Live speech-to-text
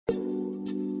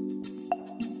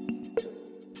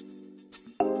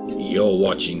You're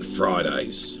watching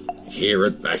Fridays here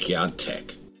at Backyard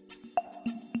Tech.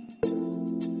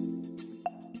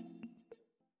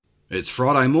 It's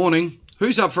Friday morning.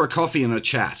 Who's up for a coffee and a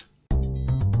chat?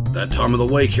 That time of the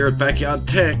week here at Backyard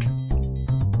Tech.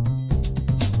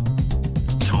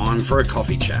 Time for a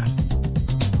coffee chat.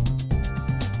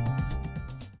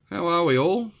 How are we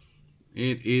all?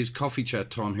 It is coffee chat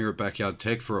time here at Backyard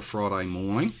Tech for a Friday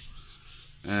morning.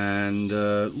 And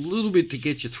a little bit to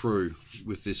get you through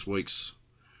with this week's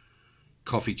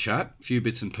coffee chat. A few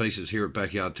bits and pieces here at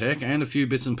Backyard Tech and a few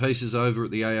bits and pieces over at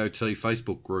the AoT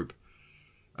Facebook group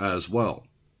as well.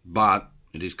 But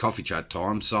it is coffee chat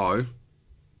time, so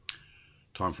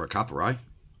time for a cuppa, eh?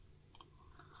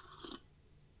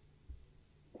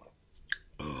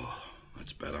 Oh,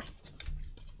 that's better.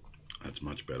 That's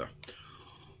much better.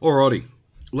 Alrighty,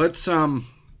 let's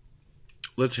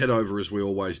head over, as we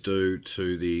always do,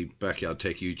 to the Backyard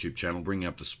Tech YouTube channel, bring you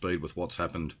up to speed with what's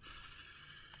happened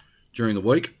during the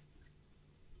week.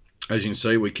 As you can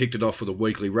see, we kicked it off with a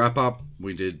weekly wrap-up.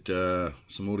 We did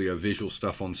some audio-visual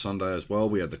stuff on Sunday as well.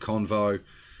 We had the convo.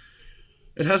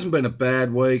 It hasn't been a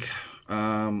bad week.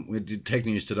 We did tech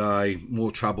news today.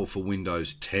 More trouble for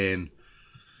Windows 10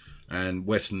 and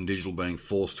Western Digital being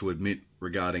forced to admit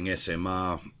regarding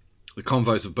SMR. The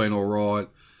convos have been all right.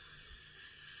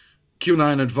 Q&A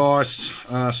and advice,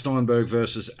 Steinberg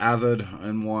versus Avid,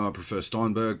 and why I prefer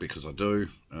Steinberg, because I do.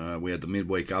 We had the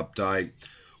midweek update.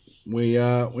 We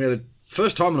had a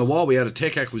first time in a while we had a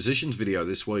tech acquisitions video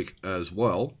this week as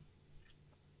well.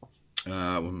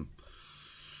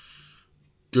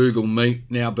 Google Meet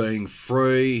now being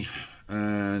free,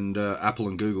 and Apple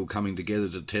and Google coming together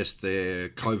to test their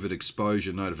COVID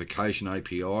exposure notification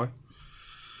API.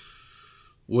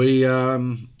 We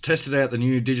tested out the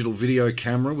new digital video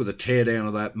camera with a teardown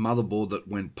of that motherboard that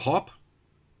went pop.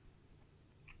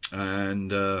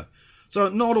 And so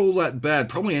not all that bad.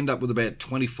 Probably end up with about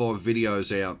 25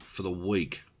 videos out for the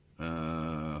week.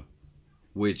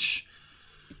 Which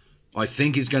I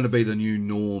think is going to be the new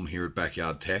norm here at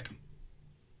Backyard Tech.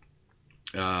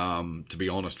 To be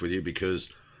honest with you, because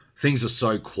things are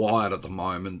so quiet at the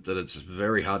moment that it's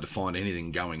very hard to find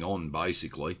anything going on,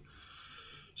 basically.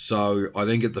 So I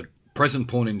think at the present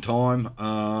point in time,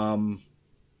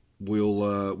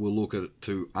 we'll look at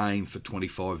to aim for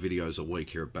 25 videos a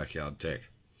week here at Backyard Tech.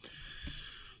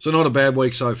 So not a bad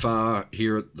week so far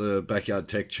here at the Backyard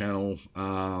Tech channel.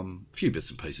 A few bits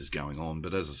and pieces going on,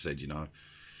 but as I said, you know,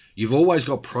 you've always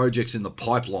got projects in the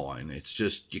pipeline. It's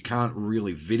just you can't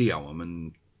really video them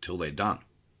until they're done,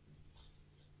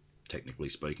 technically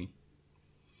speaking.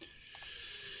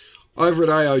 Over at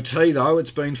AoT, though,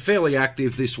 it's been fairly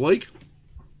active this week.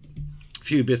 A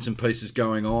few bits and pieces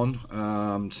going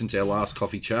on since our last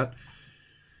coffee chat.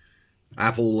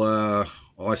 Apple,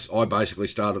 I basically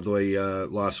started the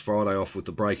last Friday off with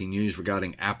the breaking news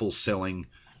regarding Apple selling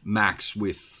Macs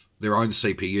with their own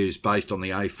CPUs based on the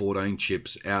A14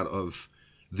 chips out of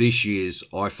this year's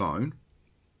iPhone.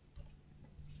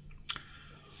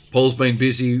 Paul's been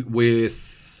busy with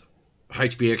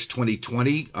HBX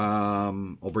 2020.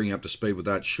 I'll bring you up to speed with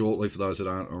that shortly for those that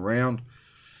aren't around.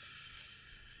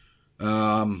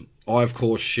 I, of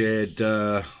course, shared,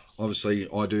 obviously,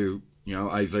 I do, you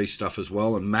know, AV stuff as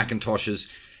well, and Macintosh's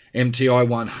MTI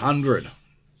 100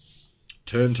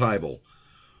 turntable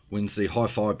wins the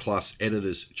Hi-Fi Plus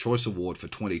Editor's Choice Award for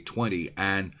 2020,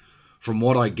 and from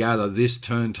what I gather, this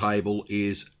turntable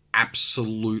is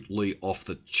absolutely off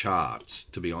the charts,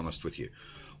 to be honest with you.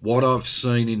 What I've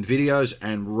seen in videos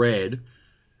and read,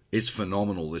 it's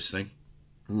phenomenal, this thing.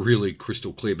 Really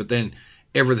crystal clear. But then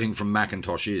everything from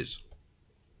Macintosh is.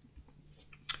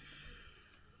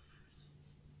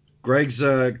 Greg's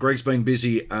been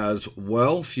busy as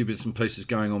well. A few bits and pieces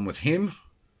going on with him.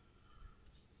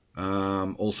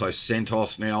 Also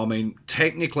CentOS. Now, I mean,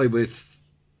 technically with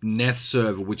Neth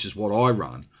Server, which is what I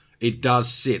run, it does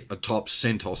sit atop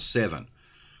CentOS 7.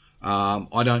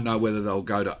 I don't know whether they'll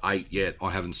go to 8 yet. I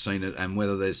haven't seen it. And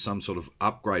whether there's some sort of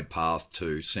upgrade path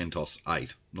to CentOS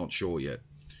 8. Not sure yet.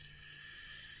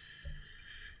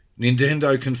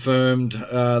 Nintendo confirmed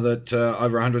that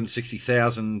over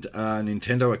 160,000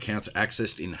 Nintendo accounts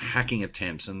accessed in hacking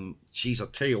attempts. And, geez, I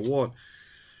tell you what,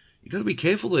 you've got to be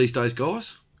careful these days,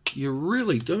 guys. You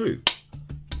really do.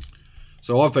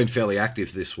 So I've been fairly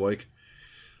active this week.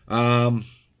 Oop,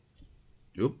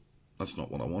 that's not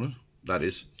what I wanted. That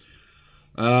is.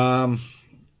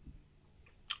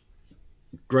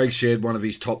 Greg shared one of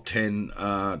his top 10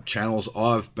 channels.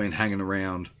 I've been hanging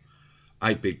around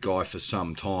 8-Bit Guy for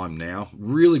some time now.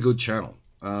 Really good channel.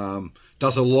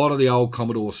 Does a lot of the old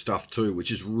Commodore stuff too,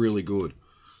 which is really good.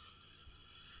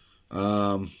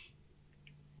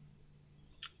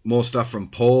 More stuff from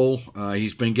Paul.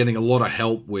 He's been getting a lot of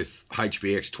help with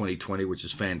HBX 2020, which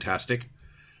is fantastic.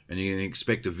 And you can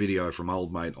expect a video from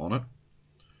old mate on it.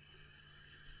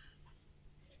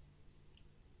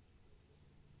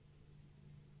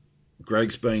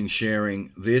 Greg's been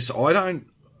sharing this. I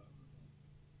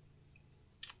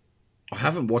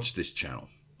haven't watched this channel.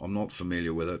 I'm not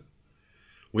familiar with it.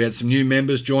 We had some new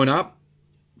members join up.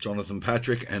 Jonathan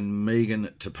Patrick and Megan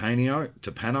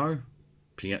Tapano.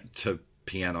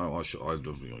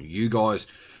 You guys,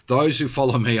 those who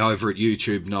follow me over at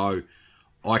YouTube know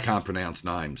I can't pronounce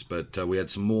names, but we had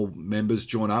some more members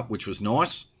join up, which was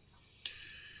nice.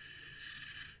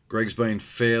 Greg's been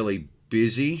fairly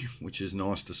busy, which is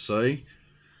nice to see.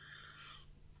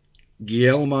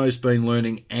 Guillermo's been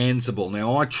learning Ansible.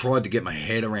 Now, I tried to get my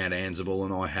head around Ansible,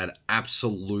 and I had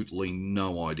absolutely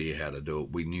no idea how to do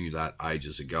it. We knew that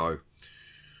ages ago.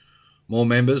 More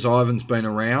members. Ivan's been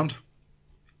around.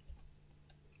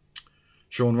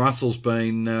 Sean Russell's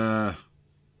been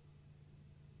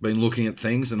looking at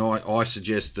things, and I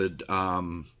suggested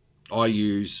I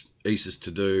use ESUS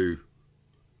to do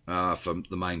for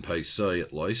the main PC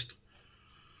at least.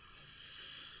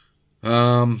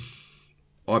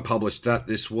 I published that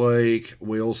this week.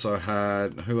 We also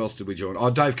had, who else did we join?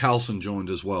 Oh, Dave Carlson joined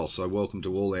as well. So welcome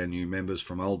to all our new members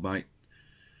from Old Mate.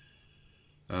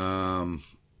 Clint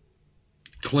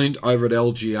over at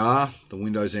LGR, the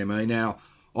Windows ME. Now,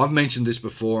 I've mentioned this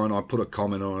before and I put a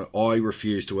comment on it. I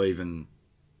refuse to even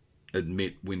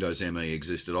admit Windows ME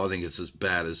existed. I think it's as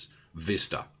bad as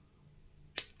Vista.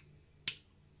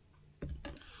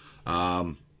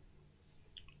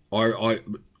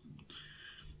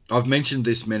 I've mentioned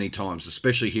this many times,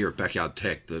 especially here at Backyard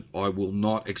Tech, that I will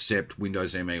not accept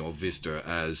Windows ME or Vista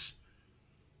as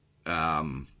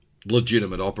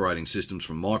legitimate operating systems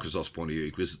from Microsoft's point of view,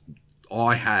 because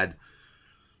I had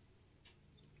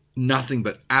nothing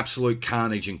but absolute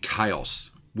carnage and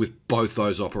chaos with both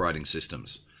those operating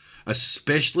systems,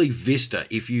 especially Vista.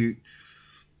 I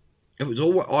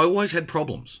always had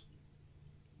problems,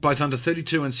 both under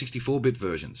 32 and 64-bit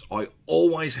versions. I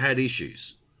always had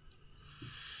issues.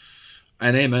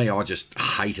 And ME, I just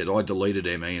hated. I deleted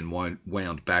ME and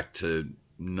wound back to,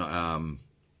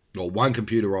 one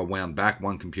computer I wound back,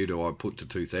 one computer I put to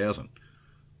 2000.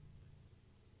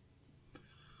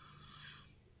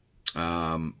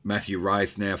 Matthew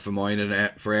Wraith, now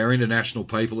for our international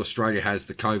people, Australia has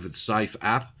the COVID Safe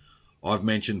app. I've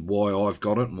mentioned why I've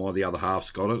got it and why the other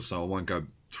half's got it, so I won't go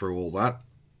through all that.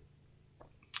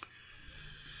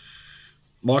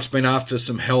 Mike's been after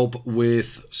some help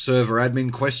with server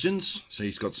admin questions, so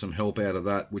he's got some help out of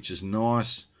that, which is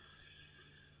nice.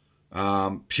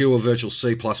 Pure Virtual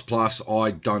C++,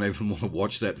 I don't even want to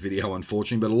watch that video,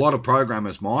 unfortunately, but a lot of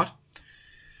programmers might.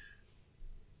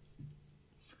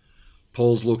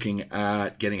 Paul's looking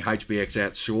at getting HBX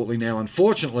out shortly. Now,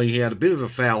 unfortunately, he had a bit of a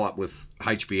foul up with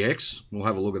HBX. We'll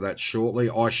have a look at that shortly.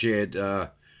 I shared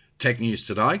tech news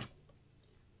today.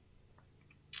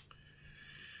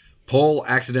 Paul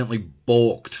accidentally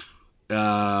balked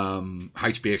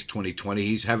HBX 2020.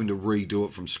 He's having to redo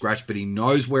it from scratch, but he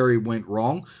knows where he went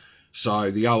wrong.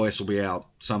 So the OS will be out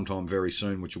sometime very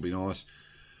soon, which will be nice.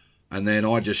 And then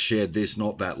I just shared this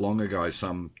not that long ago,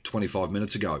 some 25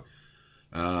 minutes ago.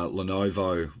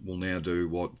 Lenovo will now do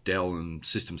what Dell and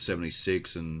System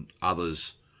 76 and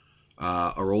others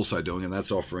are also doing, and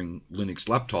that's offering Linux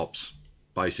laptops,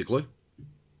 basically.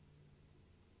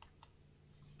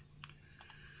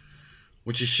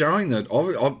 Which is showing that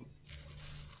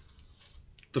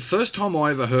the first time I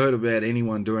ever heard about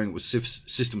anyone doing it was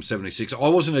System 76. I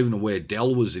wasn't even aware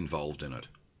Dell was involved in it,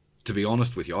 to be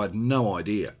honest with you. I had no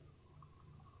idea.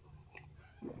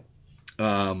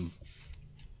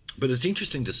 But it's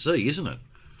interesting to see, isn't it?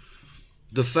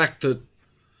 The fact that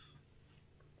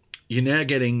you're now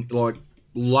getting like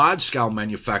large-scale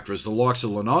manufacturers, the likes of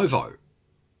Lenovo,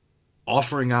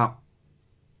 offering up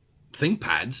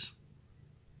ThinkPads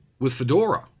with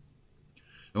Fedora.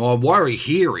 Now, my worry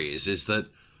here is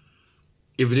that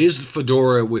if it is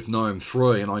Fedora with GNOME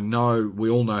 3, and I know we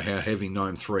all know how heavy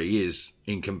GNOME 3 is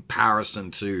in comparison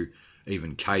to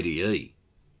even KDE,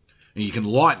 and you can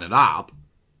lighten it up,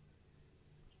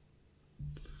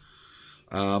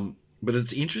 but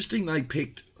it's interesting they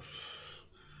picked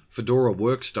Fedora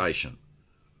Workstation.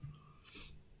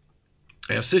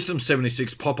 Our System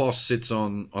 76 Popos sits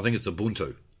on, I think it's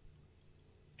Ubuntu.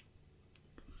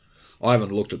 I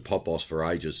haven't looked at Popos for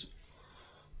ages.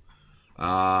 But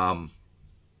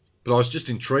I was just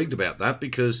intrigued about that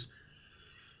because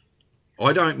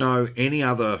I don't know any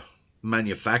other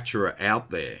manufacturer out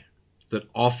there that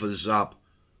offers up,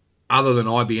 other than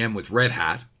IBM with Red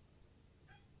Hat,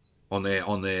 on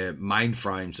their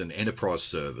mainframes and enterprise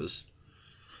servers,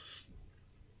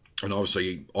 and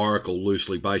obviously Oracle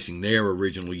loosely basing their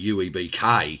original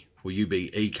UEBK, or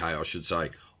UBEK I should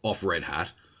say, off Red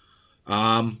Hat.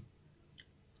 I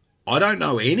don't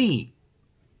know any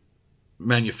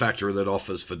manufacturer that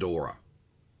offers Fedora.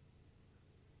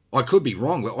 I could be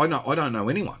wrong, but I don't know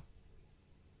anyone.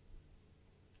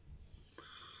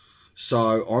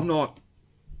 So I'm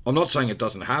not saying it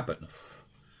doesn't happen.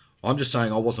 I'm just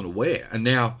saying I wasn't aware. And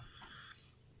now,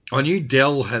 I knew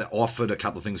Dell had offered a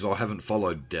couple of things. I haven't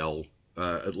followed Dell,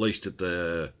 at least at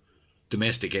the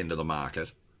domestic end of the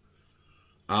market.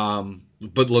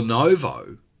 But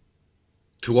Lenovo,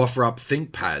 to offer up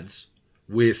ThinkPads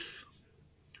with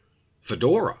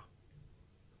Fedora.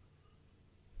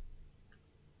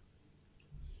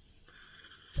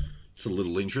 It's a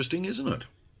little interesting, isn't it?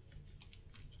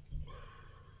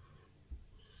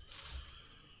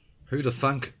 Who'd have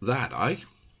thunk that, eh?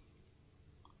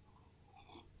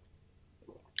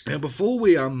 Now, before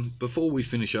we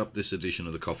finish up this edition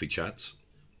of the Coffee Chats,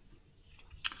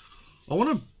 I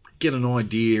want to get an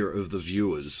idea of the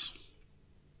viewers.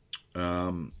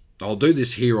 I'll do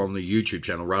this here on the YouTube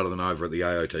channel rather than over at the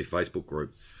AoT Facebook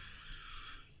group.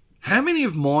 How many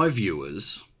of my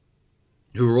viewers,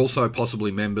 who are also possibly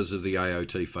members of the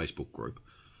AoT Facebook group,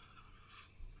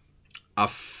 are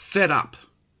fed up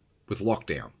with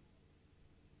lockdown?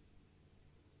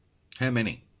 How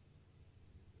many?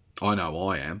 I know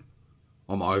I am.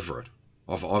 I'm over it.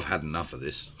 I've had enough of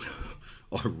this.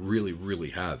 I really, really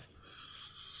have.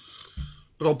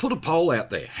 But I'll put a poll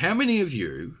out there. How many of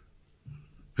you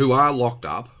who are locked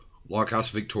up, like us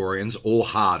Victorians, or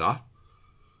harder?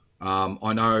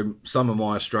 I know some of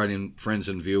my Australian friends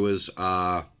and viewers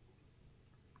are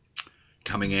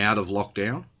coming out of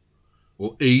lockdown,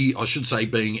 or I should say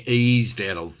being eased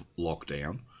out of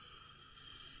lockdown.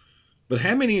 But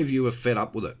how many of you are fed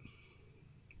up with it?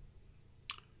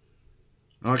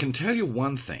 And I can tell you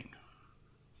one thing.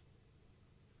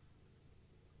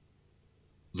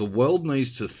 The world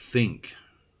needs to think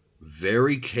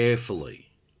very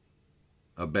carefully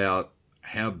about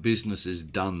how business is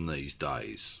done these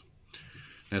days.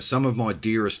 Now, some of my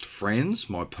dearest friends,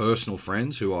 my personal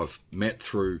friends who I've met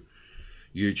through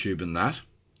YouTube and that,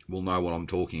 will know what I'm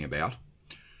talking about.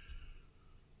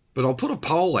 But I'll put a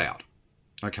poll out,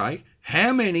 okay?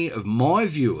 How many of my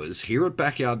viewers here at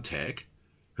Backyard Tech,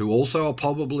 who also are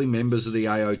probably members of the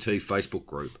AoT Facebook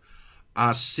group,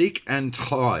 are sick and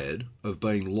tired of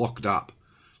being locked up?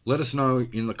 Let us know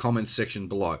in the comments section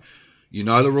below. You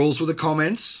know the rules with the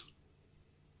comments.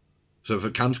 So if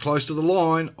it comes close to the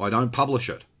line, I don't publish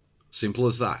it. Simple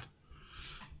as that.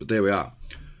 But there we are.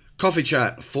 Coffee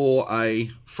chat for a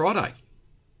Friday.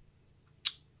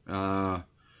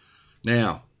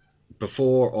 Now,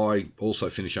 before I also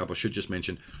finish up, I should just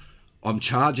mention, I'm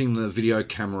charging the video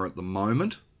camera at the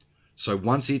moment. So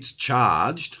once it's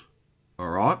charged, all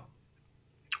right,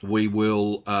 we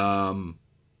will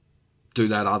do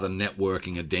that other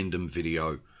networking addendum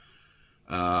video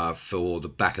for the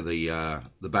back of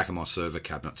my server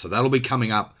cabinet. So that'll be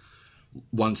coming up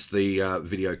once the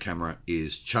video camera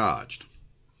is charged.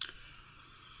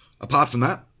 Apart from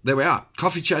that, there we are.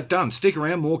 Coffee chat done. Stick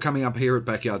around. More coming up here at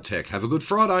Backyard Tech. Have a good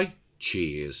Friday.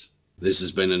 Cheers. This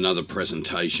has been another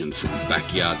presentation from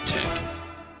Backyard Tech.